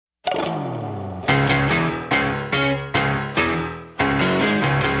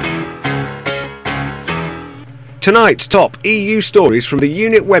Tonight's top EU stories from the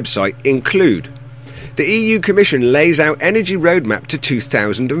unit website include: the EU Commission lays out energy roadmap to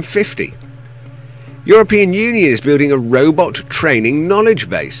 2050. European Union is building a robot training knowledge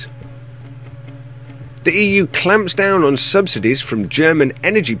base. The EU clamps down on subsidies from German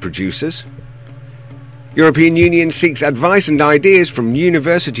energy producers. European Union seeks advice and ideas from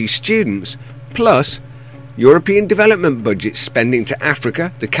university students. Plus, European development budget spending to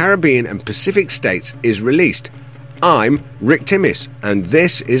Africa, the Caribbean and Pacific states is released. I'm Rick Timmis, and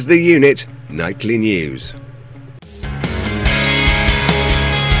this is the Unit Nightly News.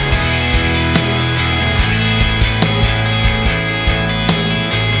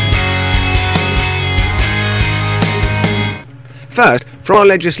 First, from our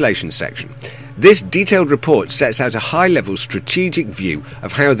legislation section. This detailed report sets out a high-level strategic view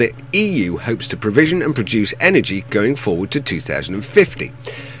of how the EU hopes to provision and produce energy going forward to 2050.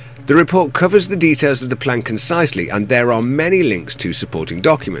 The report covers the details of the plan concisely, and there are many links to supporting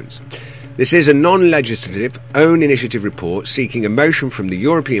documents. This is a non-legislative, own initiative report seeking a motion from the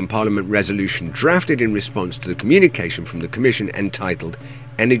European Parliament resolution drafted in response to the communication from the Commission entitled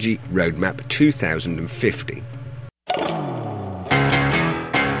Energy Roadmap 2050.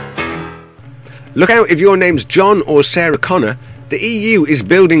 Look out if your name's John or Sarah Connor, the EU is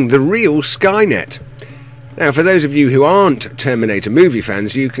building the real Skynet. Now, for those of you who aren't Terminator movie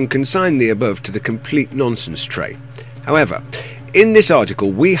fans, you can consign the above to the complete nonsense tray. However, in this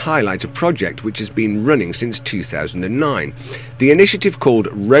article we highlight a project which has been running since 2009. The initiative called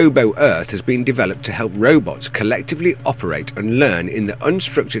Robo-Earth has been developed to help robots collectively operate and learn in the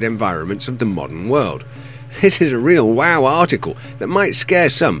unstructured environments of the modern world. This is a real wow article that might scare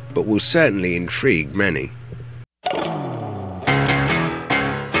some, but will certainly intrigue many.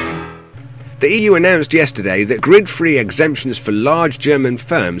 The EU announced yesterday that grid-free exemptions for large German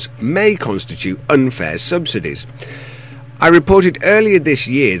firms may constitute unfair subsidies. I reported earlier this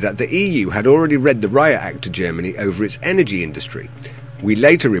year that the EU had already read the Riot Act to Germany over its energy industry. We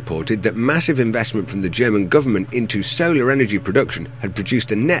later reported that massive investment from the German government into solar energy production had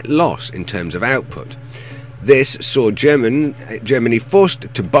produced a net loss in terms of output. This saw Germany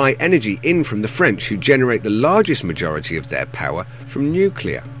forced to buy energy in from the French, who generate the largest majority of their power from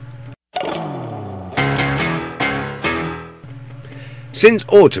nuclear. Since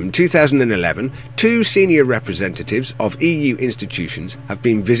autumn 2011, two senior representatives of EU institutions have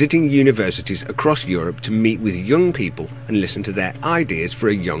been visiting universities across Europe to meet with young people and listen to their ideas for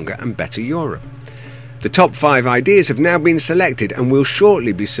a younger and better Europe. The top 5 ideas have now been selected and will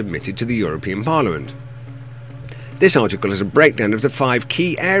shortly be submitted to the European Parliament. This article has a breakdown of the 5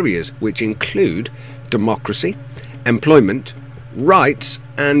 key areas, which include democracy, employment, rights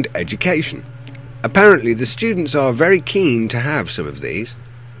and education. Apparently the students are very keen to have some of these.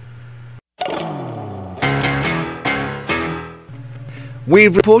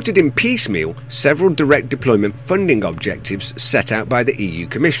 We've reported in piecemeal several direct deployment funding objectives set out by the EU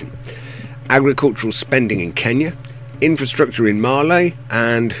Commission. Agricultural spending in Kenya, infrastructure in Mali,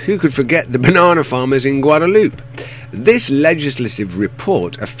 and who could forget the banana farmers in Guadeloupe. This legislative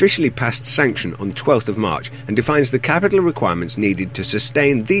report officially passed sanction on 12th of March and defines the capital requirements needed to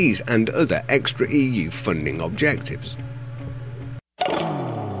sustain these and other extra EU funding objectives.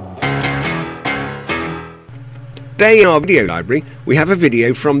 Today in our video library we have a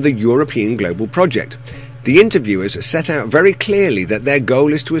video from the European Global Project. The interviewers set out very clearly that their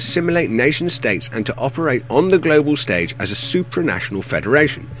goal is to assimilate nation-states and to operate on the global stage as a supranational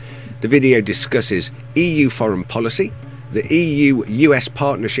federation. The video discusses EU foreign policy, the EU-US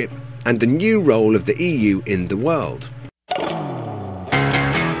partnership, and the new role of the EU in the world.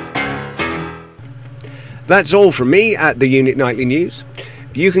 That's all from me at the Unit Nightly News.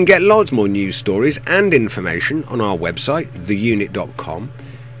 You can get lots more news stories and information on our website, theunit.com.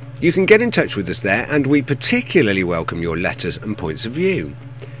 You can get in touch with us there, and we particularly welcome your letters and points of view.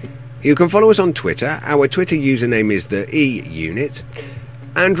 You can follow us on Twitter. Our Twitter username is the eUnit.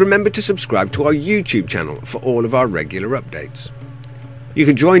 And remember to subscribe to our YouTube channel for all of our regular updates. You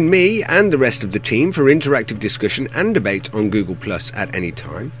can join me and the rest of the team for interactive discussion and debate on Google Plus at any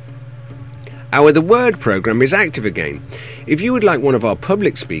time. Our The Word programme is active again. If you would like one of our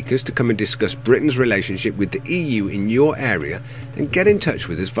public speakers to come and discuss Britain's relationship with the EU in your area, then get in touch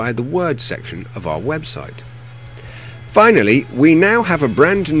with us via the Word section of our website. Finally, we now have a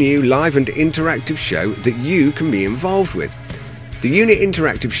brand new live and interactive show that you can be involved with. The Unit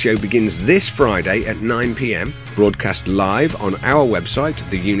Interactive Show begins this Friday at 9 p.m, broadcast live on our website,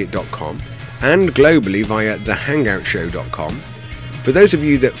 theunit.com, and globally via thehangoutshow.com. For those of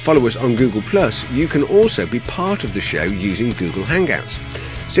you that follow us on Google+, you can also be part of the show using Google Hangouts.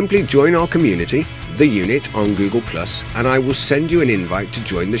 Simply join our community, The Unit, on Google+, and I will send you an invite to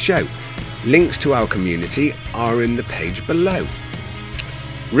join the show. Links to our community are in the page below.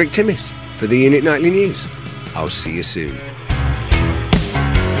 Rick Timmis for the Unit Nightly News. I'll see you soon.